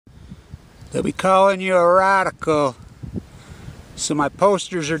They'll be calling you a radical. So my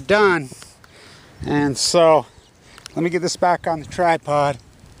posters are done. And so, let me get this back on the tripod.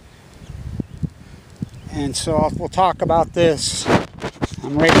 And so we'll talk about this.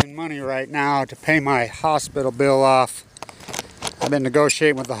 I'm raising money right now to pay my hospital bill off. I've been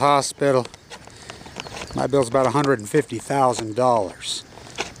negotiating with the hospital. My bill's about $150,000.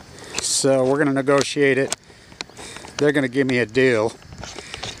 So we're going to negotiate it. They're going to give me a deal.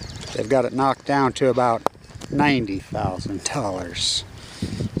 They've got it knocked down to about $90,000.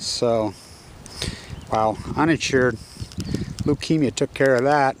 So, wow, uninsured. Leukemia took care of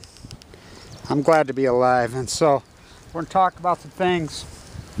that. I'm glad to be alive. And so, we're going to talk about some things.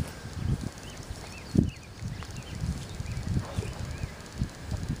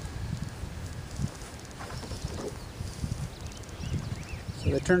 So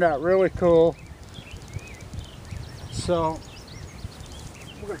they turned out really cool. So,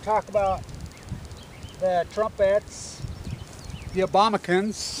 we're going to talk about the Trumpets, the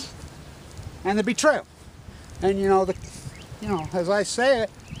Obamacans, and the betrayal. And as I say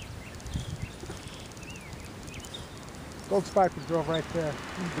it, Gold Spikers drove right there.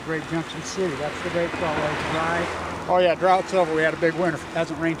 This is the Great Junction City. That's the Great Salt Lake Drive. Oh yeah, drought's over. We had a big winter. It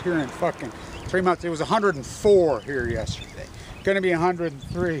hasn't rained here in fucking 3 months. It was 104 here yesterday. Gonna be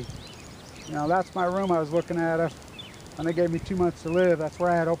 103. That's my room I was looking at. And they gave me 2 months to live. That's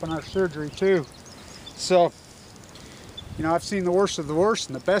where I had open heart surgery too. So, I've seen the worst of the worst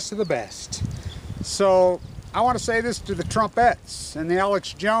and the best of the best. So, I want to say this to the Trumpets and the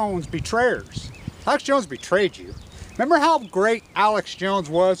Alex Jones betrayers. Alex Jones betrayed you. Remember how great Alex Jones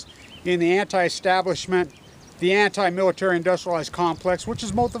was in the anti-establishment, the anti-military industrialized complex, which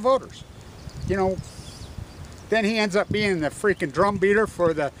is both the voters. Then he ends up being the freaking drum beater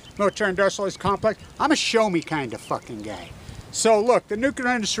for the military industrialized complex. I'm a show me kind of fucking guy. So look, the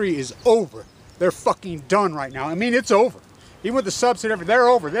nuclear industry is over. They're fucking done right now. I mean, it's over. Even with the subsidy, they're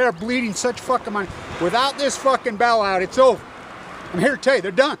over. They're bleeding such fucking money. Without this fucking bailout, it's over. I'm here to tell you,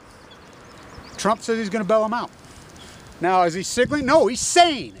 they're done. Trump says he's going to bail them out. Now, is he signaling? No, he's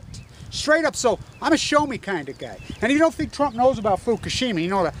saying it. Straight up. So, I'm a show me kind of guy. And if you don't think Trump knows about Fukushima, you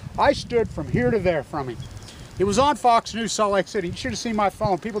know that I stood from here to there from him. It was on Fox News, Salt Lake City. You should have seen my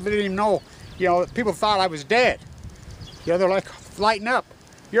phone. People didn't even know. People thought I was dead. They're like, lighten up.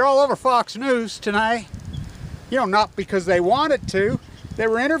 You're all over Fox News tonight. Not because they wanted to. They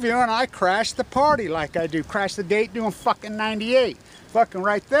were interviewing. I crashed the party like I do. Crashed the gate doing fucking 98. Fucking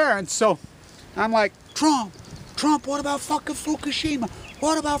right there. And so, I'm like, Trump, what about fucking Fukushima?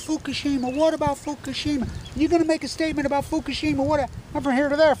 What about Fukushima? What about Fukushima? You gonna make a statement about Fukushima? What? I'm from here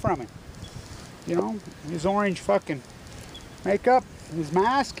to there from him. His orange fucking makeup, his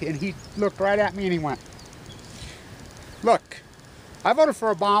mask, and he looked right at me and he went, look, I voted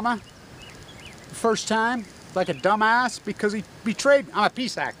for Obama the first time like a dumbass because he betrayed me. I'm a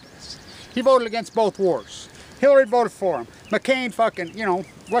peace activist. He voted against both wars. Hillary voted for him. McCain fucking,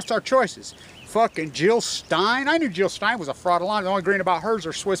 what's our choices? Fucking Jill Stein. I knew Jill Stein was a fraud along. The only green about hers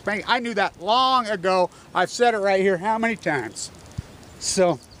are Swiss bank. I knew that long ago. I've said it right here how many times.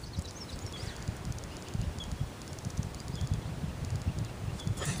 So,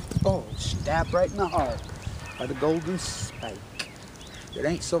 oh, stabbed right in the heart by the golden spike. It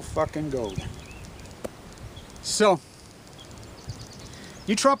ain't so fucking golden. So,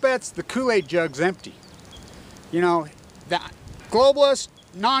 you Trumpets, the Kool-Aid jug's empty. The globalist,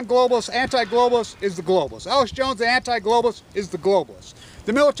 non-globalist, anti-globalist is the globalist. Alex Jones, the anti-globalist, is the globalist.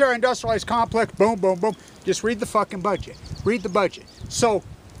 The military industrialized complex, boom, boom, boom. Just read the fucking budget. Read the budget. So,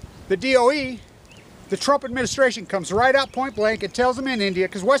 the DOE, the Trump administration comes right out point blank and tells them in India,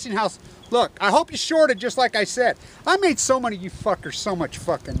 because Westinghouse, look, I hope you shorted just like I said. I made so many of you fuckers so much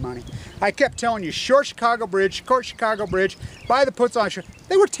fucking money. I kept telling you, short Chicago Bridge, buy the puts on.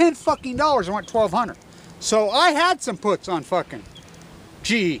 They were $10 fucking and went $1,200. So I had some puts on fucking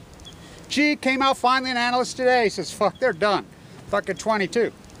G.E.. G.E. came out finally, an analyst today, says, fuck, they're done. Fucking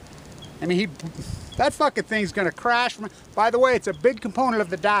 22. I mean, that fucking thing's gonna crash. By the way, it's a big component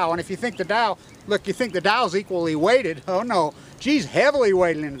of the Dow, and if you think the Dow, look, you think the Dow's equally weighted, oh no, G's heavily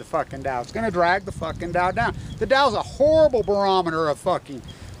weighted into the fucking Dow. It's gonna drag the fucking Dow down. The Dow's a horrible barometer of fucking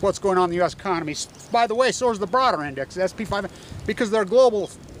what's going on in the U.S. economy. By the way, so is the broader index, the SP 500, because they're global.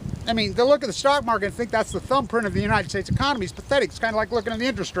 I mean, they look at the stock market and think that's the thumbprint of the United States economy. It's pathetic. It's kind of like looking at the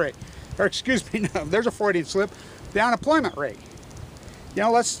interest rate. Or excuse me, no, there's a Freudian slip. The unemployment rate.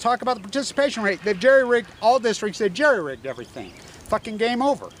 Let's talk about the participation rate. They've jerry-rigged all districts. They've jerry-rigged everything. Fucking game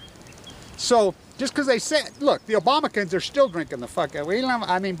over. So, just because they said, look, the Obamacans are still drinking the fuck out.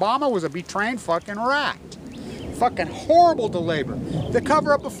 I mean, Obama was a betraying fucking rat. Fucking horrible to labor. The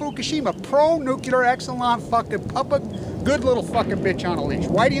cover-up of Fukushima. Pro-nuclear, excellent, fucking puppet. Good little fucking bitch on a leash.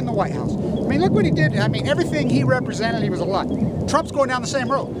 Whitey in the White House. I mean, look what he did. I mean, everything he represented, he was a lie. Trump's going down the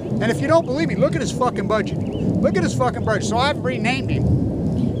same road. And if you don't believe me, look at his fucking budget. Look at his fucking budget. So I've renamed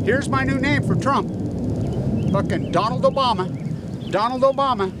him. Here's my new name for Trump. Fucking Donald Obama. Donald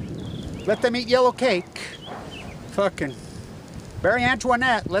Obama. Let them eat yellow cake. Fucking Marie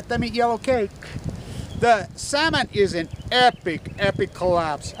Antoinette. Let them eat yellow cake. The salmon is an epic, epic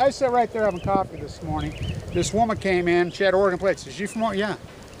collapse. I sat right there having coffee this morning. This woman came in. She had organ plates. Is she from Oregon? Yeah.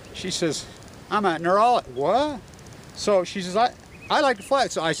 She says, I'm a neurologist. What? So she says, I like to fly.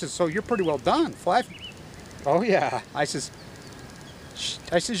 So I said, so you're pretty well done. Fly. Oh, yeah. I says,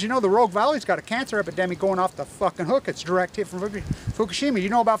 you know, the Rogue Valley's got a cancer epidemic going off the fucking hook. It's direct hit from Fukushima. You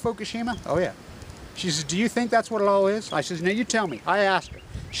know about Fukushima? Oh, yeah. She says, do you think that's what it all is? I says, no, you tell me. I asked her.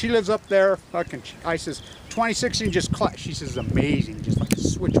 She lives up there. Fucking. I says, 2016 just clashed. She says, amazing. Just like a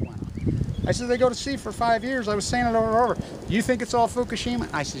switch went on. I said, they go to sea for 5 years. I was saying it over and over. You think it's all Fukushima?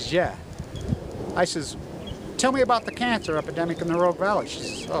 I says, yeah. I says, tell me about the cancer epidemic in the Rogue Valley. She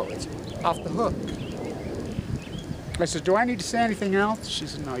says, oh, it's off the hook. I says, do I need to say anything else? She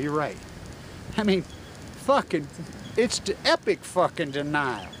says, no, you're right. I mean, fucking, it's the epic fucking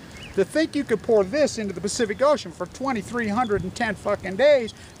denial. To think you could pour this into the Pacific Ocean for 2,310 fucking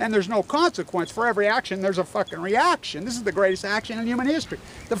days and there's no consequence. For every action, there's a fucking reaction. This is the greatest action in human history.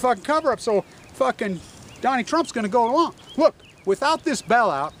 The fucking cover-up. So fucking Donnie Trump's going to go along. Look, without this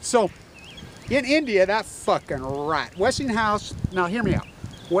bailout, so in India, that fucking rat, Westinghouse, now hear me out.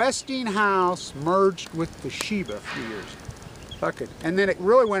 Westinghouse merged with Toshiba a few years. Fucking, and then it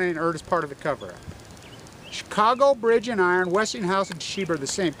really went in earnest part of the cover-up. Chicago Bridge and Iron, Westinghouse and Toshiba are the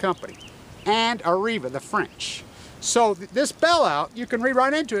same company. And Areva, the French. So this bailout, you can read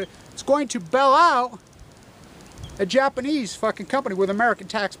right into it, it's going to bail out a Japanese fucking company with American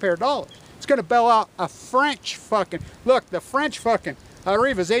taxpayer dollars. It's going to bail out a French fucking, look, the French fucking,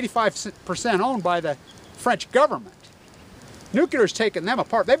 Areva is 85% owned by the French government. Nuclear's taken them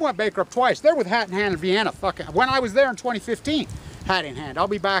apart. They've went bankrupt twice. They're with hat in hand in Vienna. Fucking, when I was there in 2015. Hat in hand. I'll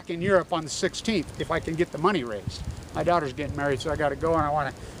be back in Europe on the 16th if I can get the money raised. My daughter's getting married, so I got to go, and I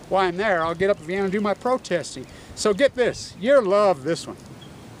want to. While I'm there, I'll get up to Vienna and do my protesting. So get this, you'll love this one.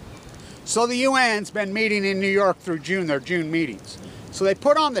 So the UN's been meeting in New York through June, their June meetings. So they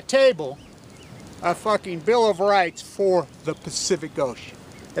put on the table a fucking Bill of Rights for the Pacific Ocean.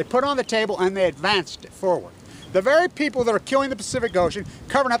 They put on the table and they advanced it forward. The very people that are killing the Pacific Ocean,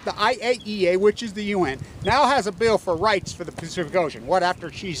 covering up the I.E.A.E., which is the UN, now has a bill for rights for the Pacific Ocean. What,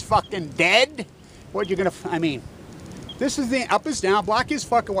 after she's fucking dead? What, you're gonna, I mean, this is the up is down, black is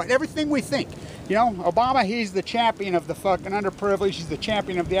fucking white, everything we think. You know, Obama, he's the champion of the fucking underprivileged, he's the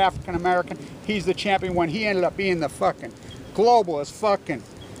champion of the African American, he's the champion when he ended up being the fucking globalist, fucking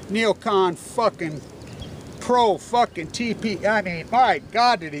neocon, fucking pro fucking TP. I mean, my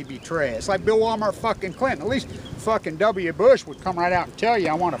God, did he betray us? Like Bill Walmart fucking Clinton. At least fucking W. Bush would come right out and tell you,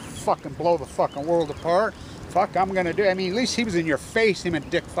 I want to fucking blow the fucking world apart. Fuck, I'm gonna do. I mean, at least he was in your face, him and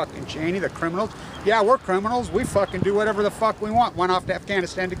Dick fucking Cheney, the criminals. Yeah, we're criminals. We fucking do whatever the fuck we want. Went off to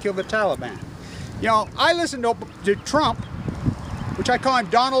Afghanistan to kill the Taliban. You know, I listened to Trump, which I call him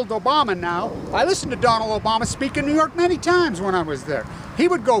Donald Obama now. I listened to Donald Obama speak in New York many times when I was there. He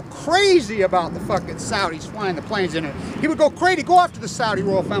would go crazy about the fucking Saudis flying the planes in it. He would go crazy, go after the Saudi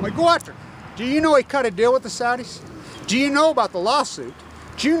royal family, go after. Do you know he cut a deal with the Saudis? Do you know about the lawsuit?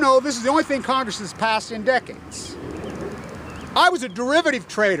 Do you know this is the only thing Congress has passed in decades? I was a derivative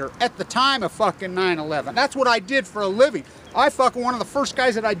trader at the time of fucking 9/11. That's what I did for a living. I fucking one of the first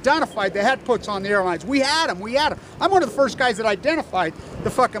guys that identified the head puts on the airlines. We had them. I'm one of the first guys that identified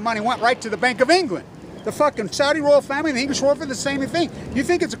the fucking money went right to the Bank of England. The fucking Saudi royal family and the English royal family, the same thing. You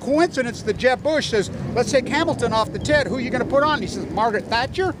think it's a coincidence that Jeb Bush says, let's take Hamilton off the TED, who are you going to put on? He says, Margaret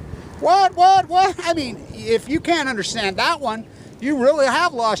Thatcher? What? I mean, if you can't understand that one, you really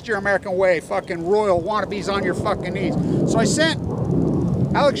have lost your American way, fucking royal wannabes on your fucking knees. So I sent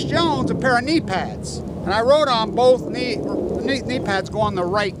Alex Jones a pair of knee pads, and I wrote on both knee pads go on the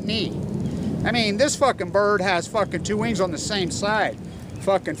right knee. I mean, this fucking bird has fucking two wings on the same side.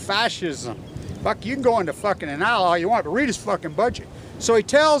 Fucking fascism. Fuck, you can go into fucking an owl all you want, but read his fucking budget. So he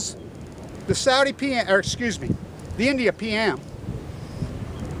tells the Saudi PM, or excuse me, the India PM,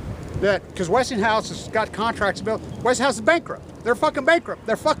 that, because Westinghouse has got contracts built, Westinghouse is bankrupt. They're fucking bankrupt.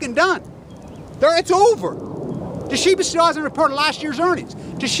 They're fucking done. It's over. Toshiba still hasn't reported last year's earnings.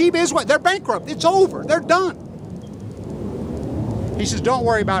 Toshiba is what? They're bankrupt. It's over. They're done. He says, don't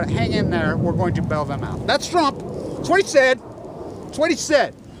worry about it. Hang in there. We're going to bail them out. That's Trump. That's what he said. That's what he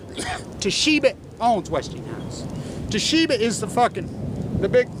said. Toshiba owns Westinghouse. Toshiba is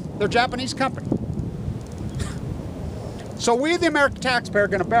they're Japanese company. So we, the American taxpayer, are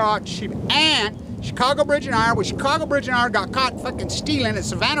going to bail out Toshiba. And Chicago Bridge and Iron, when Chicago Bridge and Iron got caught fucking stealing at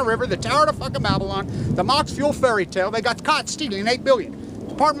Savannah River, the Tower of fucking Babylon, the Mox Fuel fairy tale, they got caught stealing $8 billion.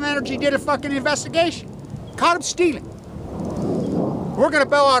 Department of Energy did a fucking investigation. Caught them stealing. We're going to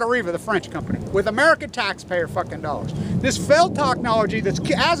bail out Areva, the French company, with American taxpayer fucking dollars. This failed technology that's,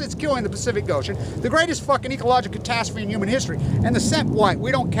 as it's killing the Pacific Ocean, the greatest fucking ecological catastrophe in human history. And the scent white,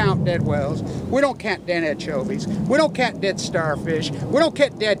 we don't count dead whales, we don't count dead anchovies, we don't count dead starfish, we don't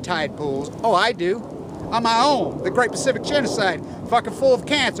count dead tide pools. Oh, I do. On my own. The Great Pacific Genocide, fucking full of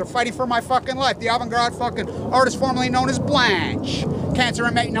cancer, fighting for my fucking life. The avant-garde fucking artist formerly known as Blanch. Cancer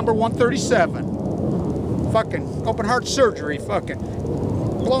inmate number 137. Fucking open heart surgery, fucking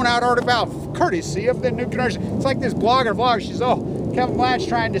blown out aortic valve, courtesy of the NUKE ENERGY. It's like this blogger vlog. She's, oh, Kevin Blanch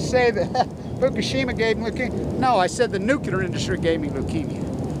trying to say that FUKUSHIMA gave me leukemia. No, I said the nuclear industry gave me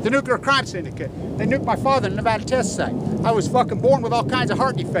leukemia. The nuclear crime syndicate. They nuked my father in the Nevada test site. I was fucking born with all kinds of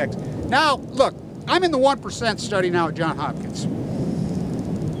heart defects. Now, look, I'm in the 1% study now at Johns Hopkins.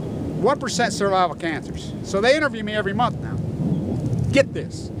 1% survival cancers. So they interview me every month now. Get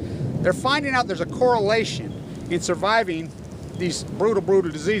this. They're finding out there's a correlation in surviving these brutal,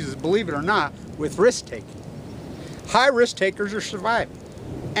 brutal diseases, believe it or not, with risk-taking. High risk takers are surviving.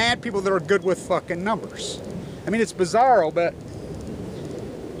 And people that are good with fucking numbers. I mean, it's bizarro, but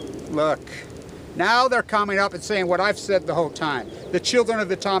look. Now they're coming up and saying what I've said the whole time. The children of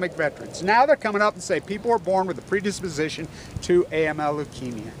the atomic veterans. Now they're coming up and say people are born with a predisposition to AML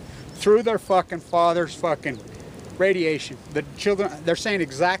leukemia. Through their fucking father's fucking radiation. The children, they're saying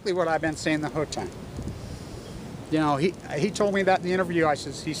exactly what I've been saying the whole time. You know, he told me that in the interview. I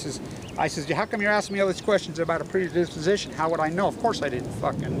says, how come you're asking me all these questions about a predisposition? How would I know? Of course I didn't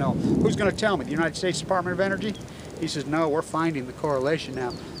fucking know. Who's going to tell me? The United States Department of Energy? He says, no, we're finding the correlation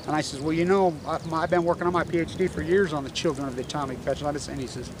now. And I says, well, you know, I've been working on my PhD for years on the children of the atomic veterans. I've been saying, he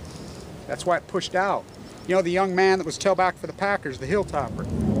says, that's why it pushed out. You know, the young man that was tailback for the Packers, the Hilltopper,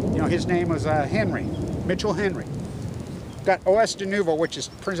 you know, his name was Henry, Mitchell Henry. Got OS de Novo, which is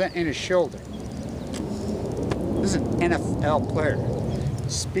present in his shoulder. This is an NFL player.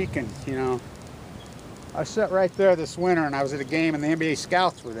 Speaking, you know, I sat right there this winter and I was at a game and the NBA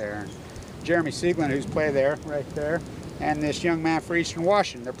scouts were there. And Jeremy Sieglin, who's played there, right there, and this young man for Eastern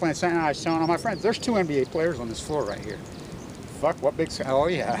Washington. They're playing Saturday night. I was telling all my friends, there's 2 NBA players on this floor right here. Fuck, what big, oh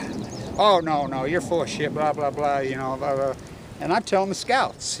yeah. Oh no, you're full of shit, blah, blah, blah, you know, blah, blah. And I'm telling the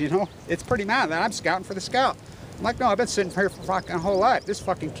scouts, you know, it's pretty mad that I'm scouting for the scout. I'm like, no, I've been sitting here for fucking whole life. This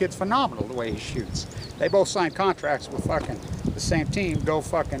fucking kid's phenomenal the way he shoots. They both signed contracts with fucking the same team, go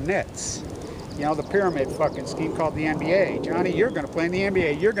fucking Nets. You know, the pyramid fucking scheme called the NBA. Johnny, you're going to play in the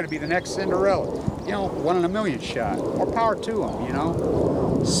NBA. You're going to be the next Cinderella. You know, 1 in a million shot. More power to them, you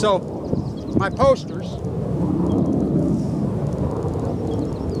know. So, my posters.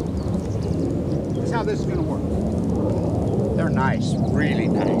 This is how this is going to work. They're nice, really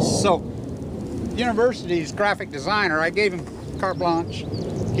nice. So, university's graphic designer, I gave him carte blanche.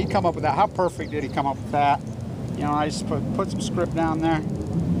 He'd come up with that. How perfect did he come up with that? You know, I just put some script down there.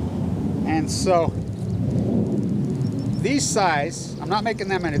 And so, these size, I'm not making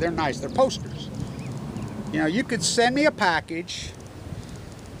that many, they're nice, they're posters. You know, you could send me a package.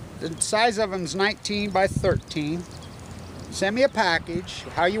 The size of them is 19 by 13. Send me a package,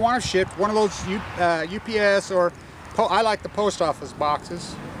 how you want to ship, one of those UPS or, I like the post office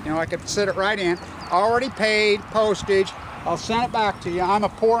boxes. You know, I could set it right in. Already paid postage. I'll send it back to you. I'm a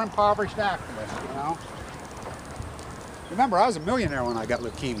poor, impoverished activist, you know. Remember, I was a millionaire when I got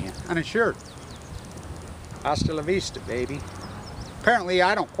leukemia, uninsured. Hasta la vista, baby. Apparently,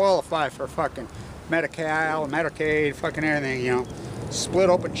 I don't qualify for fucking Medi-Cal, Medicaid, fucking everything, you know. Split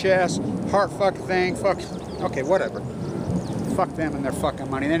open chest, heart fucking thing, fuck. Okay, whatever. Fuck them and their fucking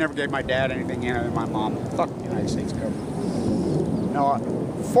money. They never gave my dad anything, you know, and my mom. Fuck the United States government. No,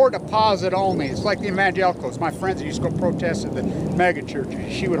 for deposit only. It's like the evangelicals. My friends that used to go protest at the mega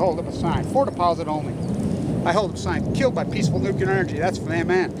churches. She would hold up a sign, for deposit only. I hold up a sign, killed by peaceful nuclear energy. That's for them,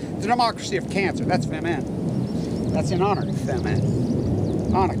 man. The democracy of cancer. That's for them, man. That's in honor of them, man.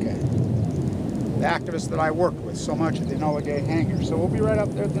 Hanukkah. The activists that I worked with so much at the Enola Gay Hangar. So we'll be right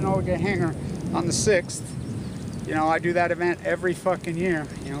up there at the Enola Gay Hangar on the 6th. You know, I do that event every fucking year.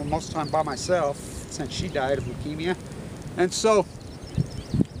 You know, most of the time by myself, since she died of leukemia. And so,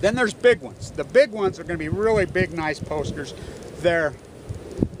 then there's big ones. The big ones are going to be really big, nice posters. They're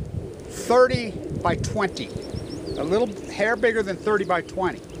 30 by 20. A little hair bigger than 30 by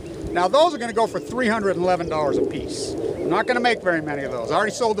 20. Now those are going to go for $311 a piece. I'm not going to make very many of those. I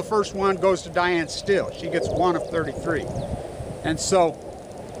already sold the first one, goes to Diane Still. She gets one of 33. And so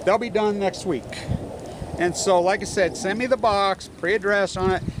they'll be done next week. And so, like I said, send me the box, pre-addressed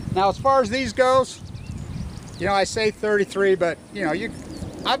on it. Now as far as these goes, you know, I say 33, but you know,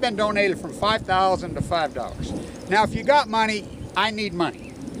 I've been donated from $5,000 to $5. Now if you got money, I need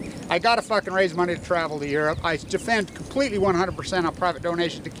money. I gotta fucking raise money to travel to Europe. I defend completely 100% on private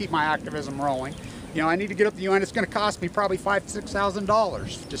donation to keep my activism rolling. You know, I need to get up the UN. It's gonna cost me probably $5,000 to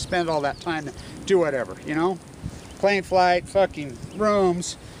 $6,000 to spend all that time to do whatever, you know? Plane flight, fucking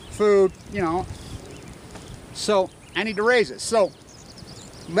rooms, food, you know. So, I need to raise it. So,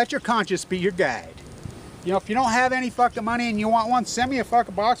 let your conscience be your guide. You know, if you don't have any fucking money and you want one, send me a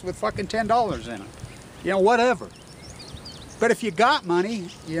fucking box with fucking $10 in it. You know, whatever. But if you got money,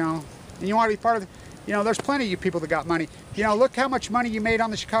 you know, and you want to be part of the, you know, there's plenty of you people that got money. You know, look how much money you made on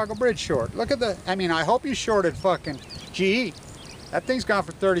the Chicago Bridge short. Look at the, I mean, I hope you shorted fucking GE. That thing's gone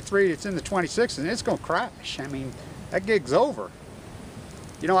for 33, it's in the 26, and it's going to crash. I mean, that gig's over.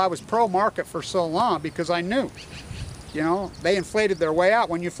 You know, I was pro-market for so long because I knew, you know, they inflated their way out.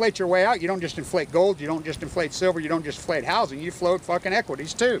 When you inflate your way out, you don't just inflate gold, you don't just inflate silver, you don't just inflate housing, you float fucking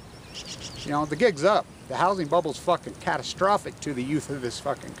equities too. You know, the gig's up. The housing bubble's fucking catastrophic to the youth of this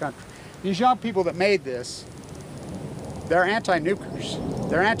fucking country. These young people that made this, they're anti-nukers.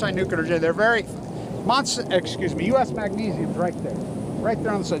 They're anti-nukers. They're very, U.S. magnesium's right there. Right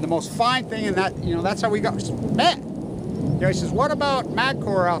there on the side. The most fine thing in that, you know, that's how we got met. You know, he says, what about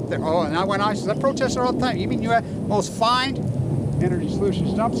MagCore out there? Oh, and I went on, he says, I protest her all the time. You mean you have most fine energy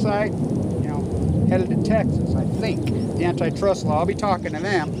solutions dump site, you know, headed to Texas, I think. The antitrust law, I'll be talking to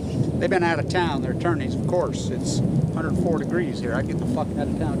them. They've been out of town, their attorneys, of course. It's 104 degrees here. I'd get the fuck out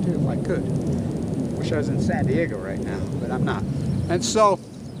of town too if I could. Wish I was in San Diego right now, but I'm not. And so,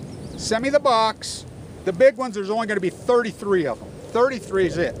 send me the box. The big ones, there's only going to be 33 of them. 33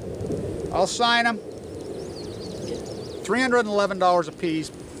 is it. I'll sign them. $311 a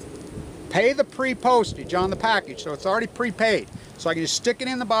piece. Pay the pre-postage on the package, so it's already prepaid. So I can just stick it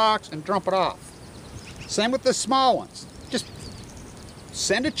in the box and dump it off. Same with the small ones. Just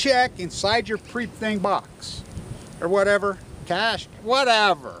send a check inside your pre-thing box. Or whatever. Cash.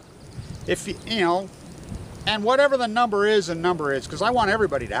 Whatever. If you know, and whatever the number is, because I want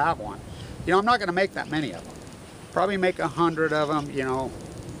everybody to have one. You know, I'm not going to make that many of them. Probably make 100 of them, you know.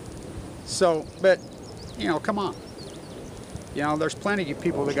 So, but, you know, come on. You know, there's plenty of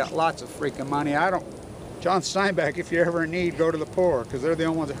people that got lots of freaking money. John Steinbeck, if you're ever in need, go to the poor, because they're the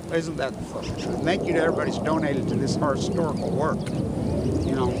only ones that, isn't that the fucking truth? Thank you to everybody who's donated to this historical work.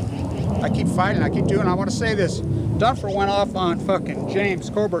 You know, I keep fighting, I keep doing, I want to say this. Dunfer went off on fucking James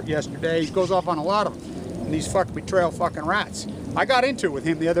Corbett yesterday. He goes off on a lot of them. And these fucking betrayal fucking rats. I got into it with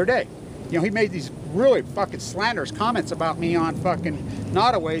him the other day. You know, he made these really fucking slanderous comments about me on fucking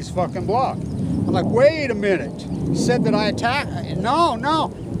Nottaway's fucking blog. I'm like, wait a minute. He said that I attacked. No.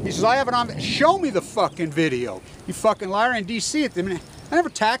 He says, I have it on. Show me the fucking video. You fucking liar. In D.C. at the minute. I never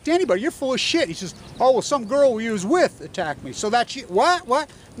attacked anybody. You're full of shit. He says, oh, well, some girl you was with attacked me. So that's you. What?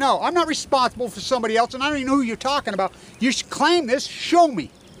 No, I'm not responsible for somebody else, and I don't even know who you're talking about. You should claim this. Show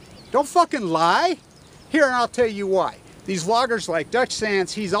me. Don't fucking lie. Here, and I'll tell you why. These vloggers like Dutch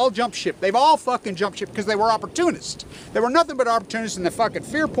Sands, he's all jump ship. They've all fucking jumped ship because they were opportunists. They were nothing but opportunists in the fucking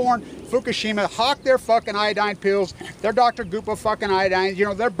fear porn, Fukushima, hawk their fucking iodine pills, their Dr. Goopa fucking iodine, you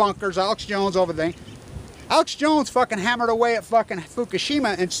know, their bunkers, Alex Jones over there. Alex Jones fucking hammered away at fucking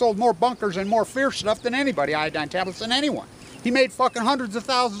Fukushima and sold more bunkers and more fear stuff than anybody, iodine tablets, than anyone. He made fucking hundreds of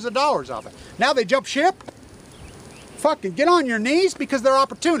thousands of dollars off it. Now they jump ship? Fucking get on your knees because they're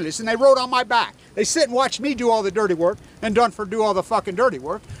opportunists and they rode on my back. They sit and watch me do all the dirty work and Dunfer do all the fucking dirty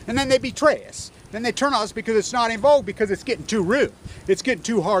work, and then they betray us. Then they turn on us because it's not in vogue, because it's getting too real. It's getting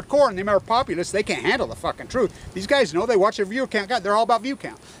too hardcore, and the populists, they can't handle the fucking truth. These guys know, they watch their view count. God, they're all about view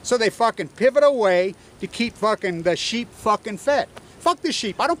count. So they fucking pivot away to keep fucking the sheep fucking fed. Fuck the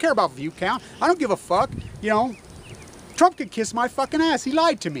sheep. I don't care about view count. I don't give a fuck. You know, Trump could kiss my fucking ass. He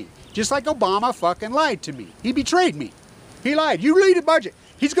lied to me. Just like Obama fucking lied to me. He betrayed me. He lied. You lead a budget.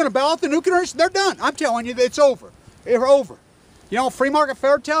 He's going to bail out the NUKE ENERGY. They're done. I'm telling you, it's over. They're over. You know, free market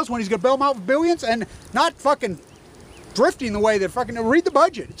fair tells when he's going to bail them out with billions and not fucking drifting the way that fucking, read the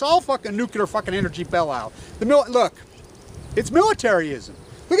budget. It's all fucking nuclear fucking energy bailout. Look, it's militarism.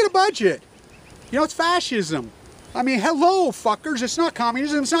 Look at the budget. You know, it's fascism. I mean, hello, fuckers. It's not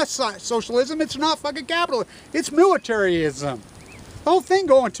communism. It's not socialism. It's not fucking capitalism. It's militarism. The whole thing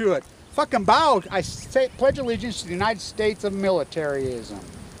going to it. Fucking bow. I say, pledge allegiance to the United States of militarism.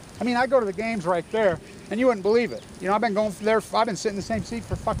 I mean, I go to the games right there, and you wouldn't believe it. You know, I've been going there, I've been sitting in the same seat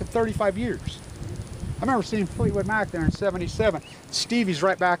for fucking 35 years. I remember seeing Fleetwood Mac there in '77. Stevie's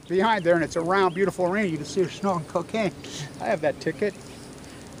right back behind there, and it's a round, beautiful arena. You can see her snorting cocaine. I have that ticket,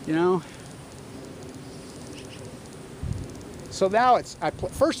 you know. So now it's,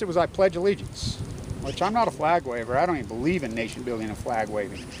 first it was I pledge allegiance, which I'm not a flag waver. I don't even believe in nation building and flag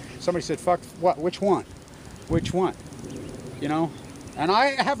waving. Somebody said, fuck, what, which one? Which one? You know? And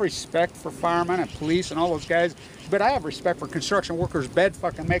I have respect for firemen and police and all those guys, but I have respect for construction workers, bed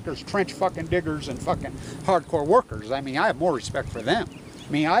fucking makers, trench fucking diggers, and fucking hardcore workers. I mean, I have more respect for them.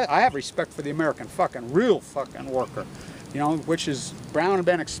 I mean, I have respect for the American fucking real fucking worker, you know, which is brown and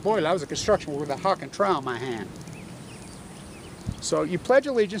been exploited. I was a construction worker with a hawk and trowel in my hand. So you pledge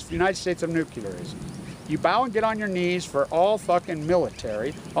allegiance to the United States of nuclearism. You bow and get on your knees for all fucking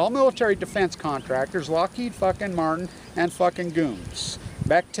military, all military defense contractors, Lockheed fucking Martin and fucking goons.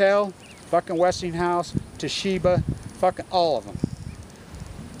 Bechtel, fucking Westinghouse, Toshiba, fucking all of them.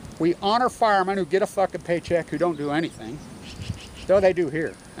 We honor firemen who get a fucking paycheck who don't do anything. Though they do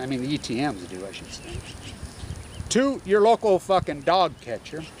here. I mean, the ETMs do, I should say. To your local fucking dog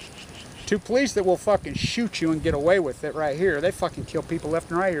catcher. To police that will fucking shoot you and get away with it right here. They fucking kill people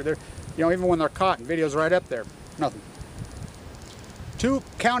left and right here. They're, you know, even when they're caught, and videos right up there. Nothing. To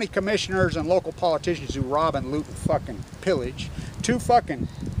county commissioners and local politicians who rob and loot and fucking pillage. To fucking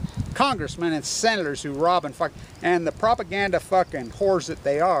congressmen and senators who rob and fuck, and the propaganda fucking whores that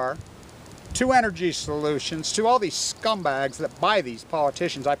they are. To Energy Solutions. To all these scumbags that buy these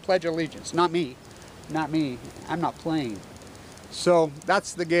politicians. I pledge allegiance. Not me. Not me. I'm not playing. So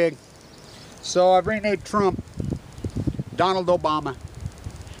that's the gig. So I've renewed Trump, Donald Obama.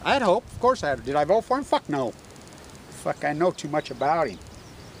 I had hope, of course I had. Did I vote for him? Fuck no. Fuck, I know too much about him.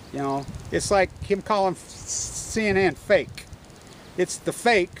 You know, it's like him calling CNN fake. It's the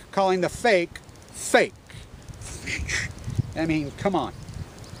fake calling the fake fake. I mean, come on.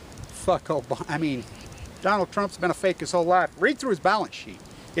 Fuck Obama. I mean, Donald Trump's been a fake his whole life. Read through his balance sheet.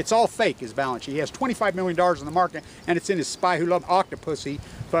 It's all fake, his balance sheet. He has $25 million in the market, and it's in his Spy Who Loved Octopussy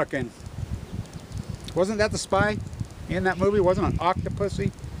fucking... Wasn't that the spy in that movie? Wasn't it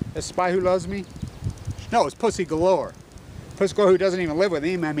Octopussy? A Spy Who Loves Me? No, it was Pussy Galore. Pussy Galore who doesn't even live with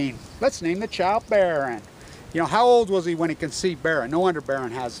him. I mean, let's name the child Barron. You know, how old was he when he conceived Barron? No wonder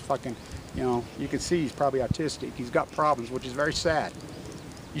Barron has fucking, you know, you can see he's probably autistic. He's got problems, which is very sad.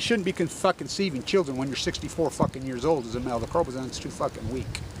 You shouldn't be fucking conceiving children when you're 64 fucking years old as a male. The chromosom's too fucking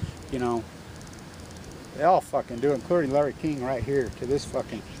weak, you know. They all fucking do, including Larry King right here to this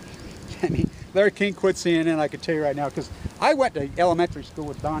fucking, I mean, Larry King quit CNN, I can tell you right now, because I went to elementary school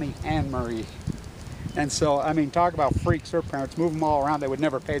with Donnie and Marie. And so, I mean, talk about freaks, her parents, move them all around, they would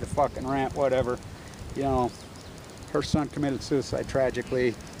never pay the fucking rent, whatever. You know, her son committed suicide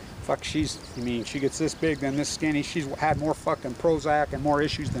tragically. Fuck, I mean, she gets this big, then this skinny. She's had more fucking Prozac and more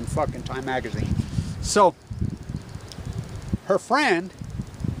issues than fucking Time Magazine. So, her friend,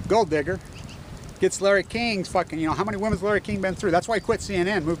 Gold Digger, gets Larry King's fucking, you know, how many women's Larry King been through? That's why he quit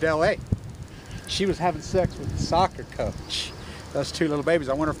CNN, moved to L.A. She was having sex with the soccer coach. Those two little babies,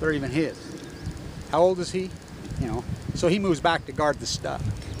 I wonder if they're even his. How old is he? You know, so he moves back to guard the stuff.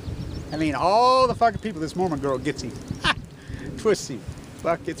 I mean, all the fucking people this Mormon girl gets him. Ha! Twists him.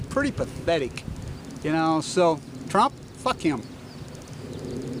 Fuck, it's pretty pathetic. You know, so Trump, fuck him.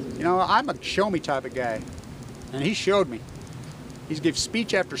 You know, I'm a show me type of guy. And he showed me. He's given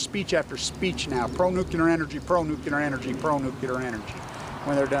speech after speech after speech now. Pro-nuclear energy, pro-nuclear energy, pro-nuclear energy.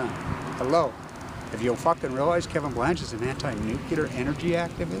 When they're done. Hello. Have you fucking realized Kevin Blanch is an anti-nuclear energy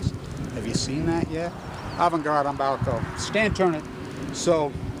activist? Have you seen that yet? Avant-garde on Balco. Stand turn it.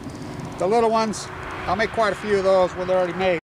 So, the little ones, I'll make quite a few of those. Well, they're already made.